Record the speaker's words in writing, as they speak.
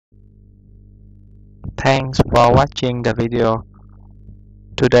Thanks for watching the video.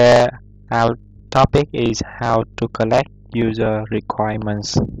 Today our topic is how to collect user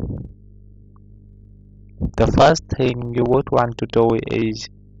requirements. The first thing you would want to do is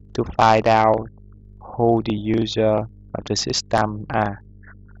to find out who the user of the system are.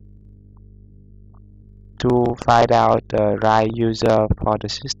 To find out the right user for the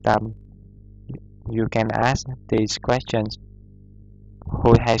system, you can ask these questions.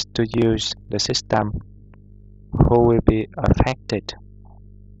 Who has to use the system? Who will be affected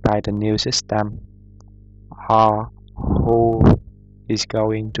by the new system? Or who is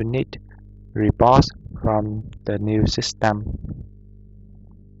going to need reports from the new system?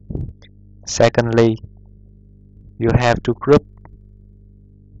 Secondly, you have to group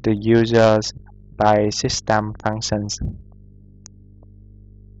the users by system functions.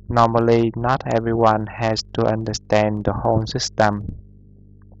 Normally, not everyone has to understand the whole system,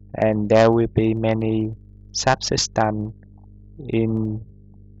 and there will be many subsystems in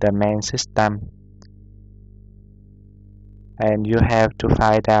the main system, and you have to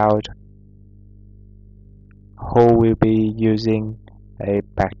find out who will be using a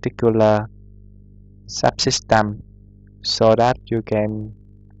particular subsystem so that you can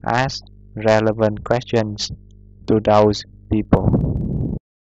ask relevant questions to those people.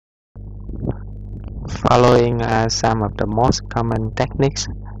 Following are some of the most common techniques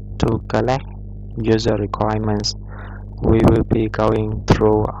to collect user requirements. We will be going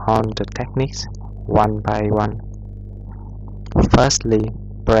through all the techniques one by one. Firstly,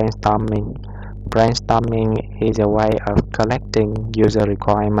 brainstorming. Brainstorming is a way of collecting user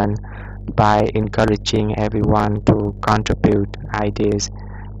requirements by encouraging everyone to contribute ideas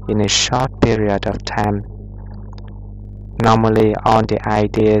in a short period of time. Normally, all the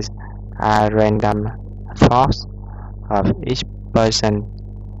ideas are random thoughts of each person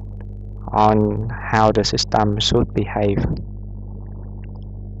on how the system should behave.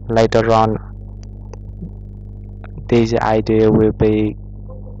 Later on, these ideas will be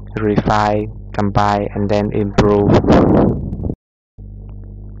refined, combined, and then improved.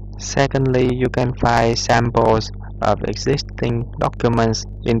 Secondly, you can find samples of existing documents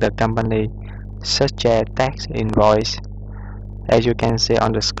in the company, such as tax invoice. As you can see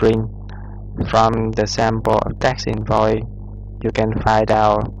on the screen, from the sample of tax invoice, you can find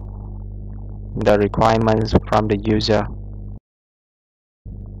out the requirements from the user.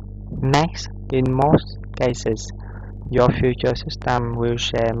 Next, in most cases, your future system will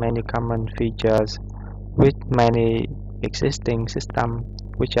share many common features with many existing systems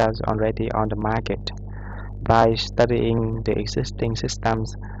which are already on the market. By studying the existing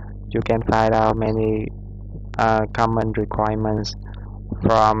systems, you can find out many common requirements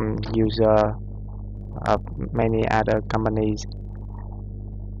from users of many other companies.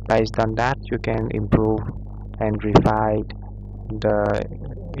 Based on that, you can improve and refine the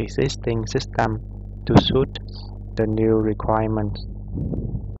existing system to suit the new requirements.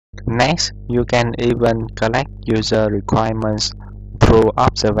 Next, you can even collect user requirements through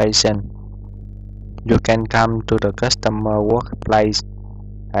observation. You can come to the customer workplace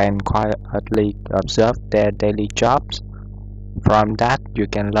and quietly observe their daily jobs. From that, you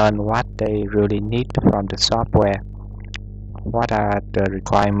can learn what they really need from the software. What are the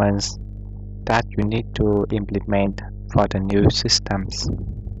requirements that you need to implement for the new systems?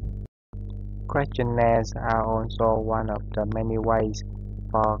 Questionnaires are also one of the many ways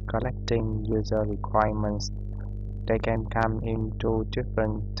for collecting user requirements. They can come in two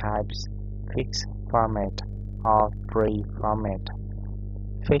different types: fixed format or free format.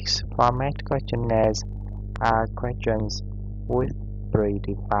 Fixed format questionnaires are questions with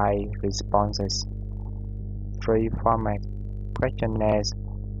predefined responses. Free format questionnaires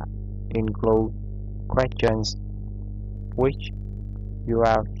include questions which you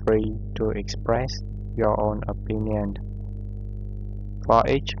are free to express your own opinion. For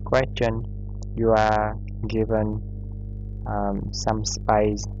each question, you are given some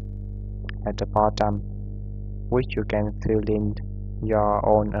space at the bottom, which you can fill in your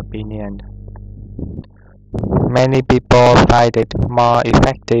own opinion. Many people find it more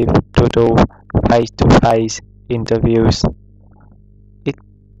effective to do face-to-face interviews. It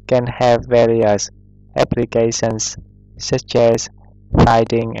can have various applications such as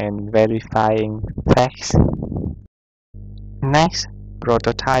finding and verifying facts. Next,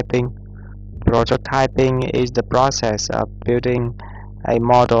 prototyping. Prototyping is the process of building a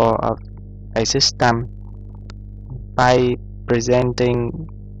model of a system. By presenting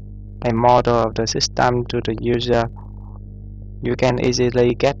a model of the system to the user, you can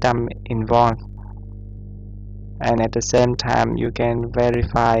easily get them involved, and at the same time you can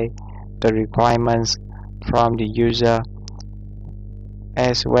verify the requirements from the user,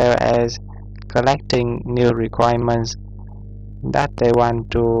 as well as collecting new requirements that they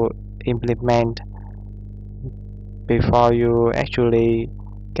want to implement before you actually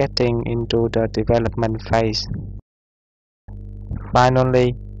getting into the development phase.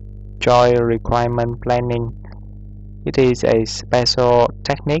 Finally, joint requirement planning. It is a special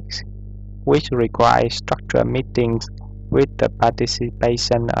technique which requires structured meetings with the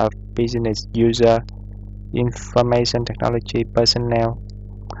participation of business user, information technology personnel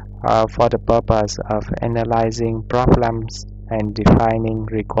for the purpose of analyzing problems and defining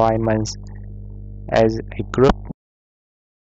requirements as a group